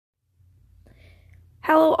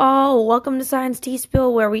Hello all, welcome to Science Tea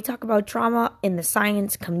Spill, where we talk about trauma in the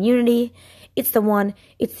science community. It's the one,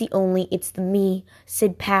 it's the only, it's the me,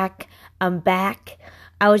 Sid Pack. I'm back.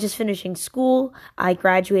 I was just finishing school. I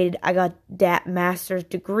graduated. I got that master's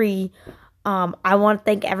degree. I want to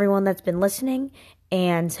thank everyone that's been listening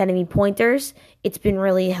and sending me pointers. It's been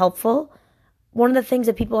really helpful. One of the things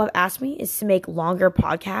that people have asked me is to make longer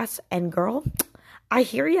podcasts, and girl, I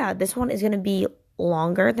hear ya. This one is going to be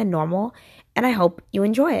longer than normal, and I hope you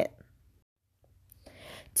enjoy it.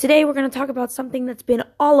 Today, we're going to talk about something that's been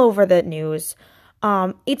all over the news.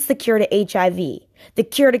 It's the cure to HIV, the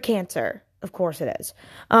cure to cancer. Of course it is.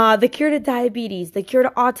 The cure to diabetes, the cure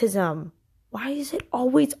to autism. Why is it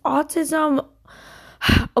always autism?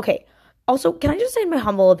 Okay. Also, can I just say in my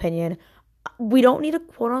humble opinion, we don't need a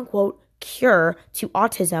quote-unquote cure to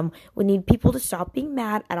autism. We need people to stop being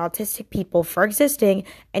mad at autistic people for existing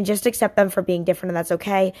and just accept them for being different, and that's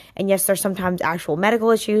okay. And yes, there's sometimes actual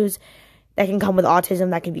medical issues that can come with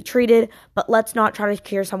autism that can be treated, but let's not try to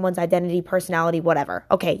cure someone's identity, personality, whatever.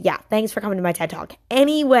 Okay, yeah, thanks for coming to my TED Talk.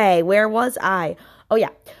 Anyway, where was I? Oh yeah,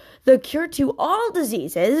 the cure to all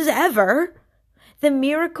diseases ever, the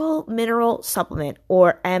Miracle Mineral Supplement,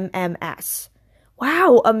 or MMS.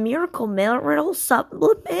 Wow, a Miracle Mineral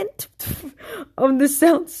Supplement? This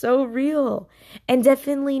sounds so real. And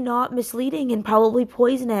definitely not misleading and probably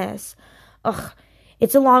poisonous. Ugh,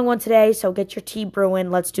 it's a long one today, so get your tea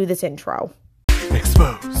brewing. Let's do this intro.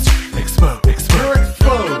 Exposed. You're exposed. You're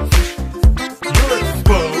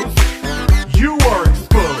exposed. You are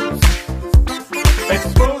exposed.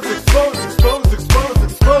 Exposed.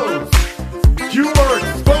 You are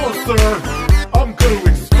exposed, sir. I'm going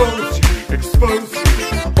to expose you. Expose you.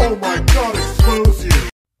 Oh my God, expose you.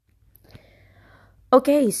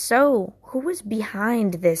 Okay, so who was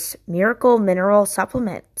behind this Miracle Mineral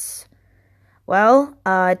Supplements? Well,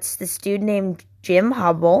 it's this dude named Jim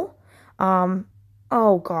Hubble.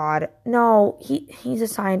 Oh God, no, he's a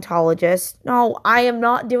Scientologist. No, I am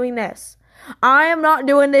not doing this. I am not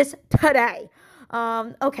doing this today.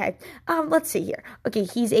 Okay, let's see here. Okay,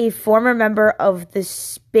 he's a former member of the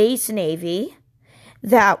Space Navy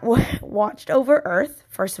that watched over Earth.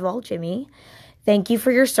 First of all, Jimmy, thank you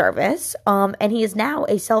for your service. And he is now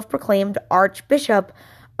a self-proclaimed Archbishop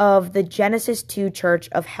of the Genesis 2 Church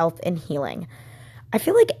of Health and Healing. I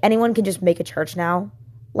feel like anyone can just make a church now.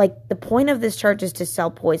 Like, the point of this church is to sell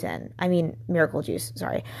poison. I mean, miracle juice,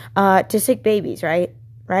 sorry. To sick babies, right?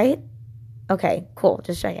 Right? Okay, cool,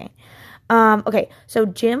 just checking. Okay, so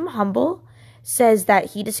Jim Humble says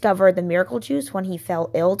that he discovered the miracle juice when he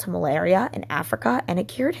fell ill to malaria in Africa, and it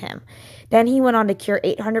cured him. Then he went on to cure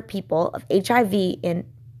 800 people of HIV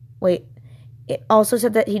it also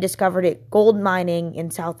said that he discovered it gold mining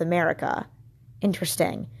in South America.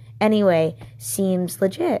 Interesting. Anyway, seems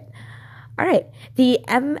legit. All right, the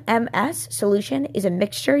MMS solution is a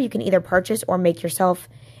mixture you can either purchase or make yourself.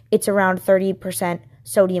 It's around 30%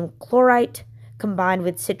 sodium chloride combined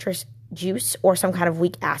with citrus juice or some kind of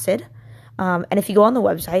weak acid. And if you go on the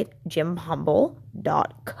website,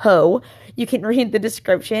 jimhumble.co, you can read the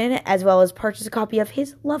description as well as purchase a copy of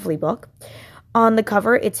his lovely book. On the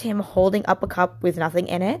cover, it's him holding up a cup with nothing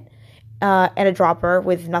in it, and a dropper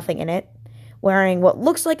with nothing in it, wearing what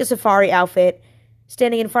looks like a safari outfit,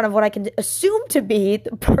 standing in front of what I can assume to be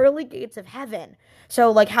the pearly gates of heaven.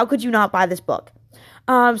 So, how could you not buy this book?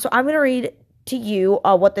 So I'm going to read to you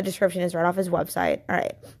what the description is right off his website. All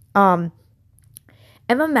right.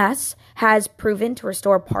 MMS has proven to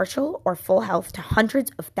restore partial or full health to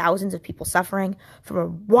hundreds of thousands of people suffering from a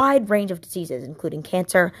wide range of diseases, including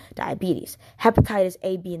cancer, diabetes, hepatitis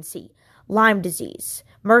A, B, and C, Lyme disease,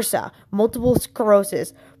 MRSA, multiple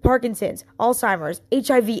sclerosis, Parkinson's, Alzheimer's,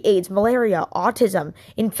 HIV, AIDS, malaria, autism,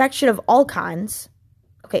 infection of all kinds.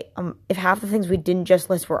 Okay, if half the things we didn't just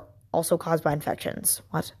list were also caused by infections.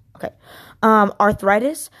 What? Okay.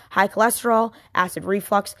 Arthritis, high cholesterol, acid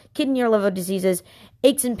reflux, kidney or liver diseases,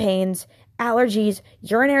 aches and pains, allergies,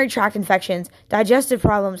 urinary tract infections, digestive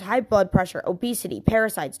problems, high blood pressure, obesity,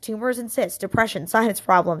 parasites, tumors and cysts, depression, sinus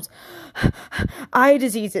problems, eye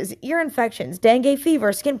diseases, ear infections, dengue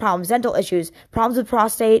fever, skin problems, dental issues, problems with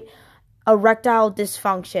prostate, erectile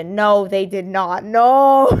dysfunction. No, they did not.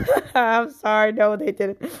 No, I'm sorry. No, they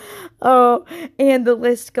didn't. Oh, and the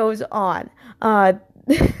list goes on.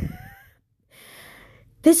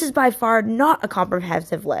 This is by far not a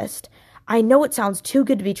comprehensive list. I know it sounds too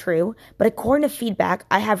good to be true, but according to feedback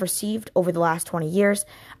I have received over the last 20 years,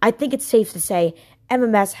 I think it's safe to say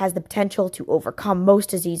MMS has the potential to overcome most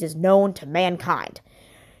diseases known to mankind.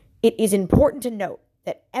 It is important to note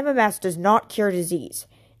that MMS does not cure disease.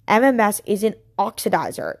 MMS is an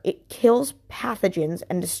oxidizer. It kills pathogens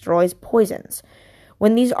and destroys poisons.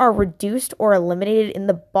 When these are reduced or eliminated in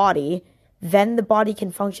the body, then the body can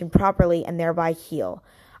function properly and thereby heal.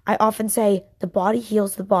 I often say the body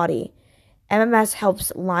heals the body. MMS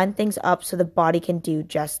helps line things up so the body can do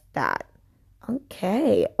just that.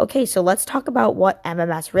 Okay, so let's talk about what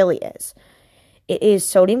MMS really is. It is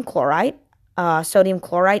sodium chloride. Sodium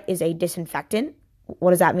chloride is a disinfectant. What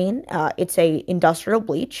does that mean? It's a industrial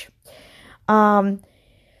bleach.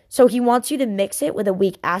 So he wants you to mix it with a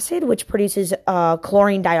weak acid, which produces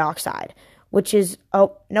chlorine dioxide, which is,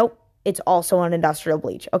 oh, nope, it's also an industrial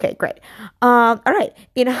bleach. Okay, great. All right.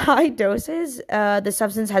 In high doses, the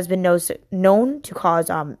substance has been known to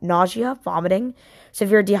cause nausea, vomiting,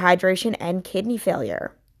 severe dehydration, and kidney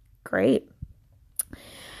failure. Great.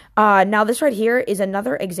 Now, this right here is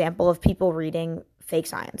another example of people reading fake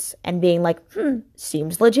science and being like,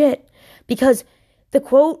 seems legit. Because the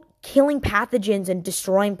quote, killing pathogens and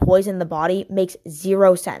destroying poison in the body makes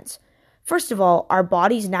zero sense. First of all, our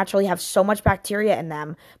bodies naturally have so much bacteria in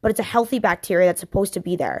them, but it's a healthy bacteria that's supposed to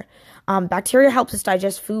be there. Bacteria helps us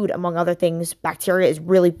digest food, among other things. Bacteria is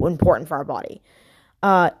really important for our body.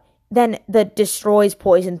 Then the destroys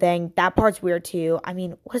poison thing, that part's weird too. I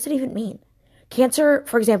mean, what does it even mean? Cancer,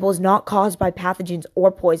 for example, is not caused by pathogens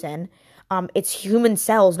or poison. It's human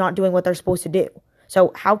cells not doing what they're supposed to do.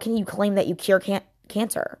 So how can you claim that you cure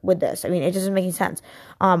cancer with this? I mean, it doesn't make any sense.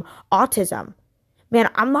 Autism. Man,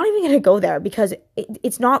 I'm not even going to go there because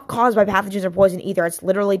it's not caused by pathogens or poison either. It's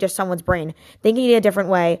literally just someone's brain thinking in a different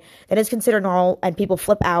way that is considered normal and people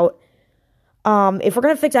flip out. If we're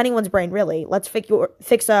going to fix anyone's brain, really, let's fix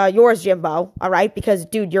yours, Jimbo. All right? Because,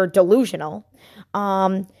 dude, you're delusional.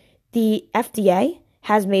 The FDA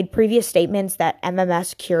has made previous statements that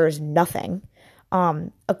MMS cures nothing.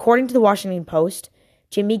 According to the Washington Post,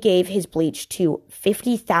 Jimmy gave his bleach to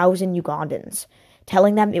 50,000 Ugandans,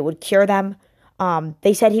 telling them it would cure them.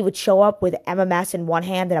 They said he would show up with MMS in one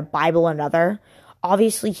hand and a Bible in another.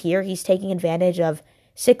 Obviously here he's taking advantage of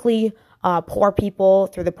sickly, poor people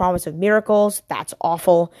through the promise of miracles. That's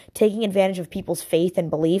awful. Taking advantage of people's faith and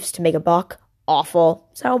beliefs to make a buck. Awful.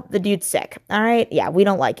 So the dude's sick. All right. Yeah, we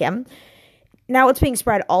don't like him. Now it's being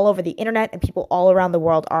spread all over the internet and people all around the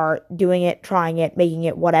world are doing it, trying it, making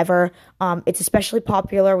it, whatever. It's especially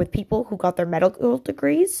popular with people who got their medical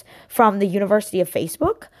degrees from the University of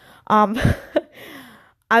Facebook. I'm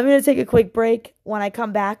going to take a quick break. When I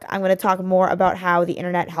come back, I'm going to talk more about how the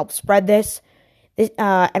internet helps spread this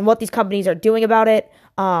and what these companies are doing about it.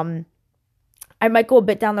 I might go a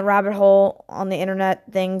bit down the rabbit hole on the internet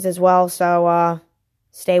things as well, so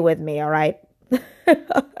stay with me, all right?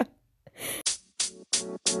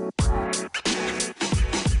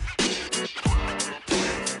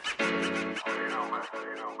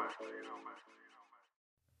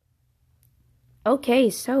 Okay,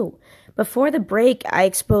 so before the break, I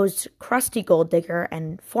exposed crusty gold digger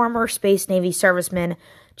and former Space Navy serviceman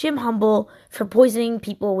Jim Humble for poisoning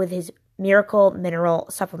people with his Miracle Mineral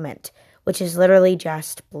Supplement, which is literally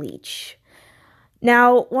just bleach.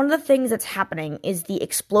 Now, one of the things that's happening is the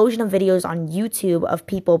explosion of videos on YouTube of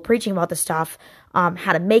people preaching about the stuff,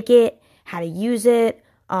 how to make it, how to use it,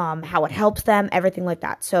 how it helps them, everything like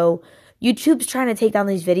that. So YouTube's trying to take down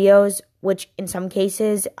these videos, which in some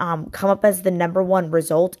cases come up as the #1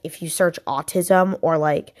 result if you search autism or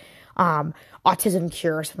like autism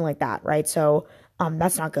cure or something like that, right? So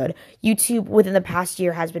that's not good. YouTube within the past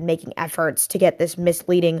year has been making efforts to get this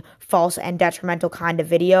misleading, false, and detrimental kind of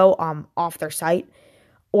video off their site,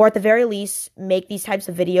 or at the very least make these types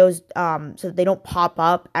of videos so that they don't pop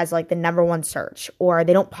up as like the #1 search, or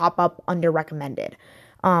they don't pop up under recommended.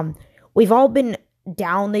 We've all been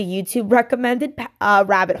down the YouTube recommended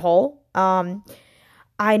rabbit hole.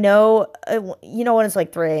 I know, you know when it's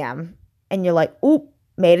like 3 a.m. and you're like, oop,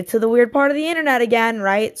 made it to the weird part of the internet again,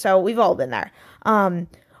 right? So we've all been there.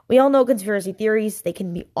 We all know conspiracy theories. They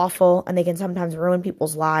can be awful and they can sometimes ruin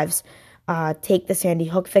people's lives. Take the Sandy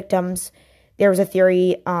Hook victims. There was a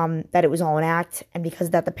theory that it was all an act, and because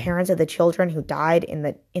of that, the parents of the children who died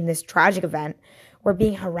in this tragic event were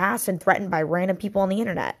being harassed and threatened by random people on the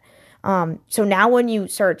internet. So now when you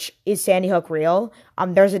search, is Sandy Hook real?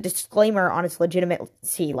 There's a disclaimer on its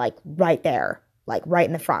legitimacy, like right there, like right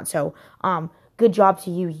in the front. So, good job to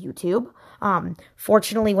you, YouTube.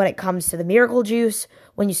 Fortunately, when it comes to the miracle juice,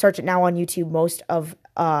 when you search it now on YouTube, most of,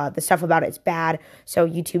 the stuff about it's bad. So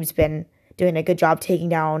YouTube's been doing a good job taking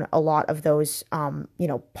down a lot of those,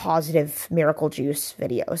 positive miracle juice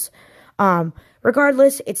videos.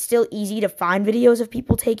 Regardless, it's still easy to find videos of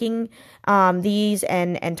people taking these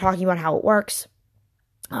and talking about how it works.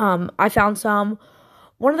 I found some.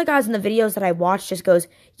 One of the guys in the videos that I watched just goes,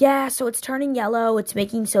 yeah, so it's turning yellow. It's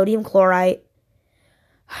making sodium chloride.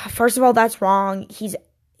 First of all, that's wrong.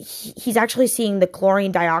 He's actually seeing the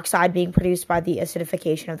chlorine dioxide being produced by the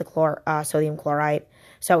acidification of the sodium chloride.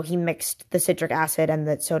 So he mixed the citric acid and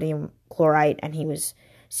the sodium chloride, and he was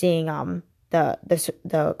seeing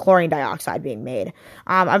the chlorine dioxide being made.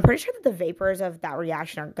 I'm pretty sure that the vapors of that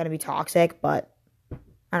reaction are going to be toxic, but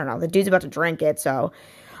I don't know. The dude's about to drink it, so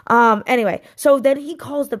anyway. So then he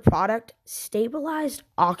calls the product stabilized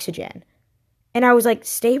oxygen, and I was like,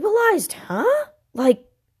 stabilized, huh? Like,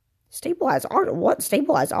 what?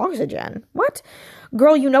 Stabilized oxygen? What?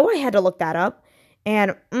 Girl, you know I had to look that up.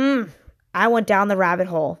 And I went down the rabbit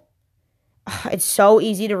hole. It's so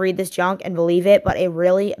easy to read this junk and believe it, but it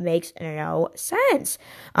really makes no sense.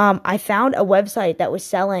 I found a website that was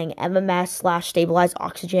selling MMS/stabilized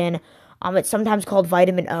oxygen. It's sometimes called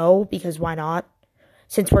vitamin O, because why not?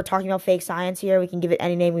 Since we're talking about fake science here, we can give it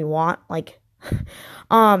any name we want. Like,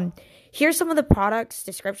 here's some of the product's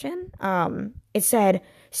description. It said,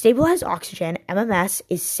 stabilized oxygen, MMS,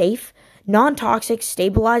 is safe, non-toxic,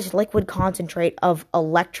 stabilized liquid concentrate of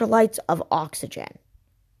electrolytes of oxygen.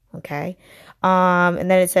 Okay.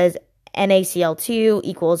 And then it says NaCl2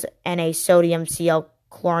 equals Na sodium Cl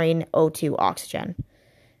chlorine O2 oxygen.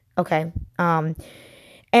 Okay.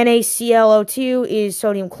 NaClO2 is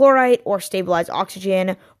sodium chloride or stabilized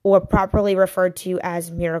oxygen, or properly referred to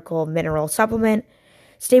as Miracle MineralsSupplement.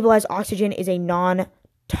 Stabilized oxygen is a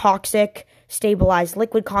non-toxic, stabilized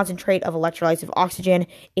liquid concentrate of electrolytes of oxygen.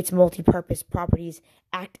 Its multi-purpose properties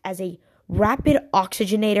act as a rapid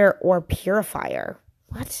oxygenator or purifier.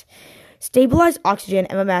 What? Stabilized oxygen,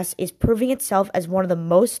 MMS, is proving itself as one of the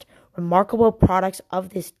most remarkable products of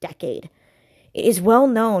this decade. It is well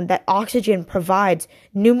known that oxygen provides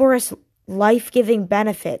numerous life-giving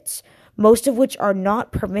benefits, most of which are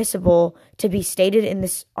not permissible to be stated in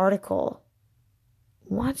this article.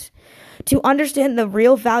 What? To understand the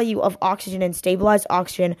real value of oxygen and stabilized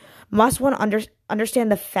oxygen, must one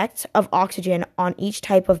understand the effects of oxygen on each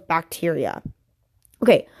type of bacteria.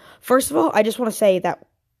 Okay, first of all, I just want to say that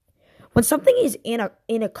when something is in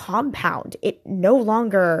a compound, it no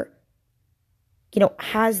longer,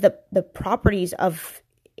 has the properties of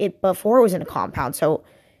it before it was in a compound. So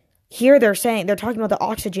here they're talking about the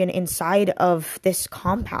oxygen inside of this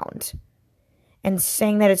compound and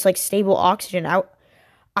saying that it's like stable oxygen.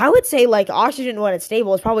 I would say, like, oxygen when it's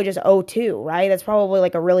stable is probably just O2, right? That's probably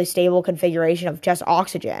like a really stable configuration of just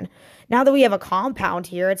oxygen. Now that we have a compound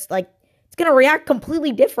here, it's like, it's going to react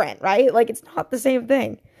completely different, right? Like, it's not the same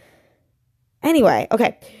thing. Anyway,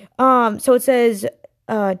 okay. So it says,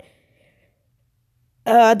 there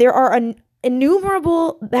are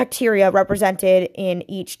innumerable bacteria represented in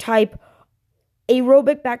each type.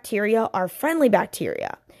 Aerobic bacteria are friendly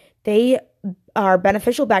bacteria. They are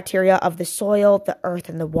beneficial bacteria of the soil, the earth,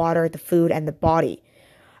 and the water, the food, and the body.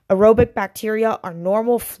 Aerobic bacteria are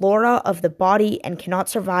normal flora of the body and cannot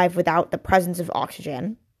survive without the presence of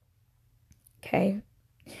oxygen. Okay.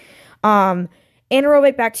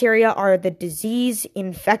 Anaerobic bacteria are the disease,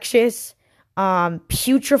 infectious,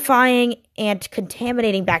 putrefying, and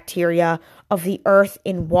contaminating bacteria of the earth,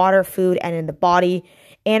 in water, food, and in the body.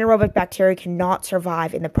 Anaerobic bacteria cannot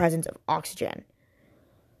survive in the presence of oxygen.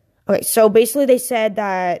 Okay, so basically they said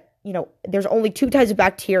that, there's only two types of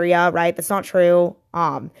bacteria, right? That's not true.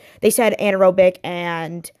 They said anaerobic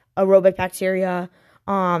and aerobic bacteria.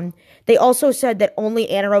 They also said that only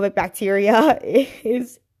anaerobic bacteria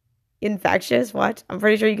is infectious. What? I'm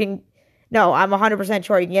pretty sure you can... No, I'm 100%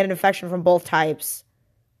 sure you can get an infection from both types.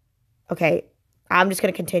 Okay, I'm just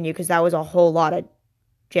going to continue because that was a whole lot of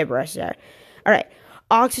gibberish there. All right.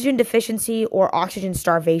 Oxygen deficiency or oxygen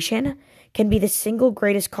starvation can be the single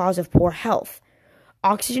greatest cause of poor health.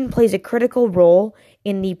 Oxygen plays a critical role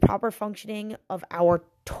in the proper functioning of our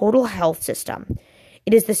total health system.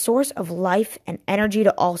 It is the source of life and energy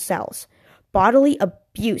to all cells. Bodily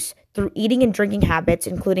abuse through eating and drinking habits,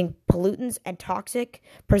 including pollutants and toxic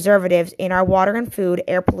preservatives in our water and food,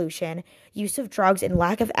 air pollution, use of drugs, and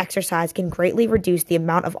lack of exercise can greatly reduce the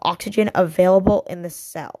amount of oxygen available in the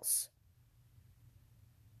cells.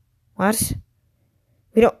 What?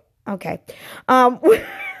 We don't... Okay.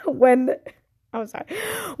 When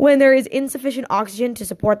there is insufficient oxygen to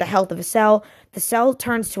support the health of a cell, the cell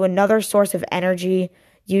turns to another source of energy,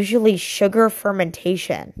 usually sugar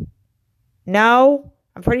fermentation. No,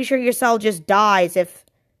 I'm pretty sure your cell just dies if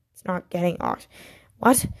it's not getting oxygen.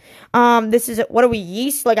 What? What are we,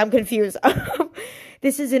 yeast? Like, I'm confused.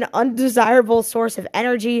 This is an undesirable source of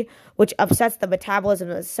energy, which upsets the metabolism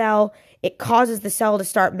of the cell. It causes the cell to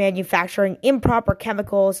start manufacturing improper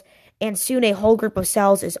chemicals, and soon a whole group of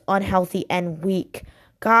cells is unhealthy and weak.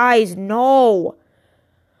 Guys, no.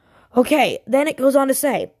 Okay, then it goes on to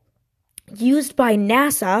say, used by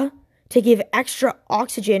NASA to give extra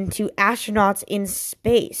oxygen to astronauts in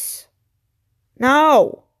space.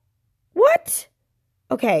 No. What?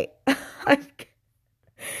 Okay.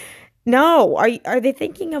 No. Are they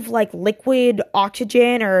thinking of like liquid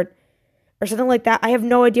oxygen or something like that? I have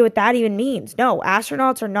no idea what that even means. No,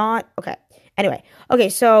 astronauts are not. Okay. Anyway. Okay,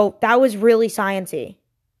 so that was really sciencey.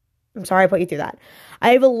 I'm sorry I put you through that.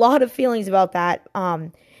 I have a lot of feelings about that.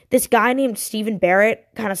 This guy named Stephen Barrett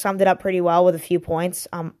kind of summed it up pretty well with a few points.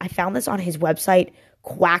 I found this on his website,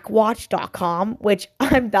 quackwatch.com, which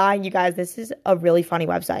I'm dying, you guys. This is a really funny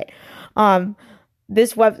website.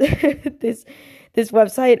 This website,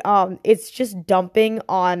 it's just dumping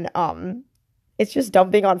on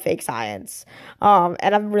fake science.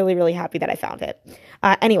 And I'm really, really happy that I found it.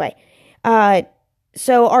 Anyway,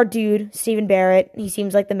 so our dude, Stephen Barrett, he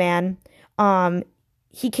seems like the man.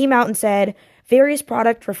 He came out and said, various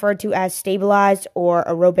products referred to as stabilized or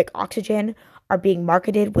aerobic oxygen are being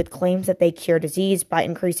marketed with claims that they cure disease by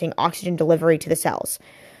increasing oxygen delivery to the cells.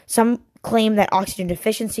 Some claim that oxygen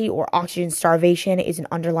deficiency or oxygen starvation is an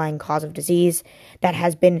underlying cause of disease that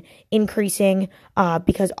has been increasing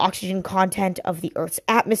because oxygen content of the Earth's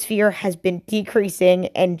atmosphere has been decreasing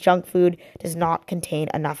and junk food does not contain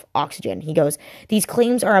enough oxygen. He goes, these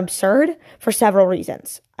claims are absurd for several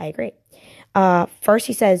reasons. I agree. First,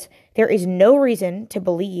 he says, there is no reason to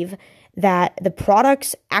believe that the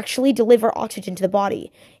products actually deliver oxygen to the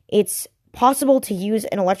body. It's possible to use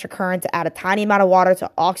an electric current to add a tiny amount of water to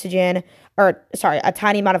oxygen, a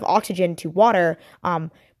tiny amount of oxygen to water.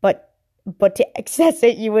 But to access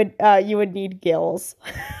it, you would need gills.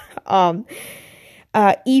 Even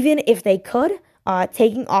if they could,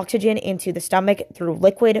 taking oxygen into the stomach through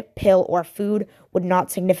liquid, pill, or food would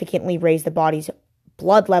not significantly raise the body's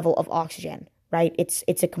blood level of oxygen, right?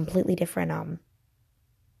 It's a completely different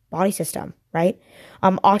body system, right?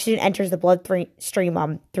 Oxygen enters the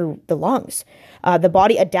bloodstream through the lungs. The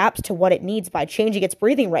body adapts to what it needs by changing its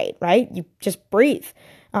breathing rate, right? You just breathe.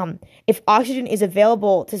 If oxygen is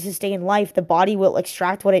available to sustain life, the body will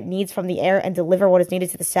extract what it needs from the air and deliver what is needed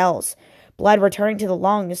to the cells. Blood returning to the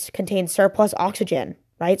lungs contains surplus oxygen,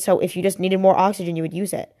 right? So if you just needed more oxygen, you would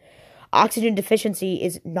use it. Oxygen deficiency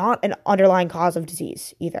is not an underlying cause of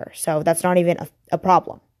disease either, so that's not even a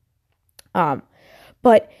problem.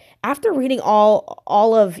 But after reading all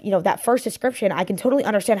of that first description, I can totally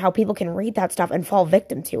understand how people can read that stuff and fall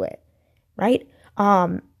victim to it, right?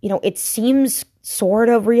 It seems sort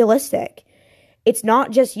of realistic. It's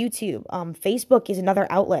not just YouTube. Facebook is another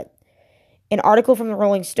outlet. An article from the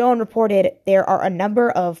Rolling Stone reported there are a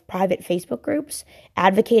number of private Facebook groups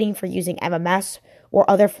advocating for using MMS or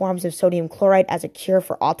other forms of sodium chloride as a cure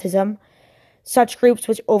for autism. Such groups,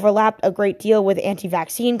 which overlap a great deal with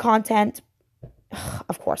anti-vaccine content,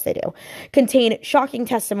 of course they do, contain shocking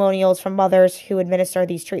testimonials from mothers who administer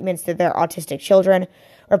these treatments to their autistic children,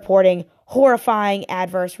 reporting horrifying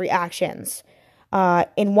adverse reactions.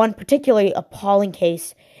 In one particularly appalling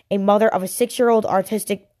case, a mother of a 6-year-old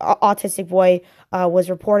autistic boy was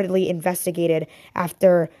reportedly investigated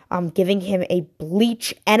after giving him a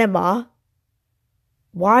bleach enema.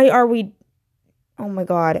 Why are we... Oh my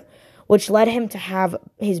God. Which led him to have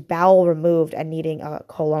his bowel removed and needing a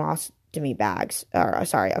colostomy bag.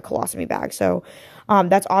 So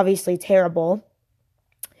that's obviously terrible.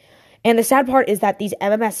 And the sad part is that these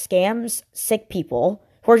MMS scams sick people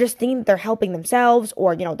who are just thinking they're helping themselves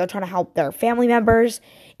or, they're trying to help their family members.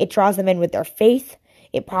 It draws them in with their faith.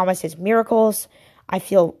 It promises miracles. I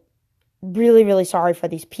feel really, really sorry for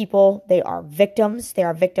these people. They are victims. They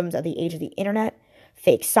are victims of the age of the internet,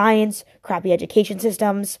 fake science, crappy education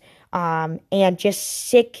systems, and just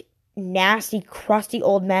sick, nasty, crusty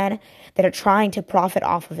old men that are trying to profit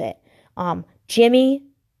off of it. Jimmy,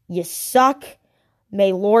 you suck.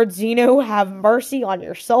 May Lord Zeno have mercy on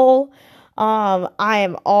your soul. I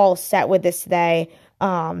am all set with this today.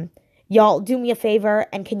 Y'all, do me a favor,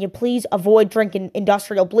 and can you please avoid drinking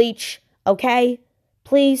industrial bleach, okay?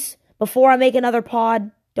 Please, before I make another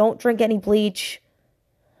pod, don't drink any bleach.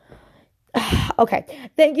 Okay,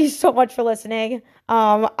 thank you so much for listening.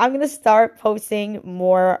 I'm going to start posting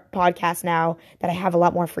more podcasts now that I have a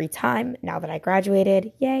lot more free time, now that I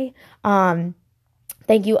graduated. Yay.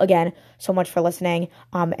 Thank you again so much for listening,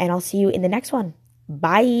 and I'll see you in the next one.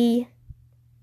 Bye.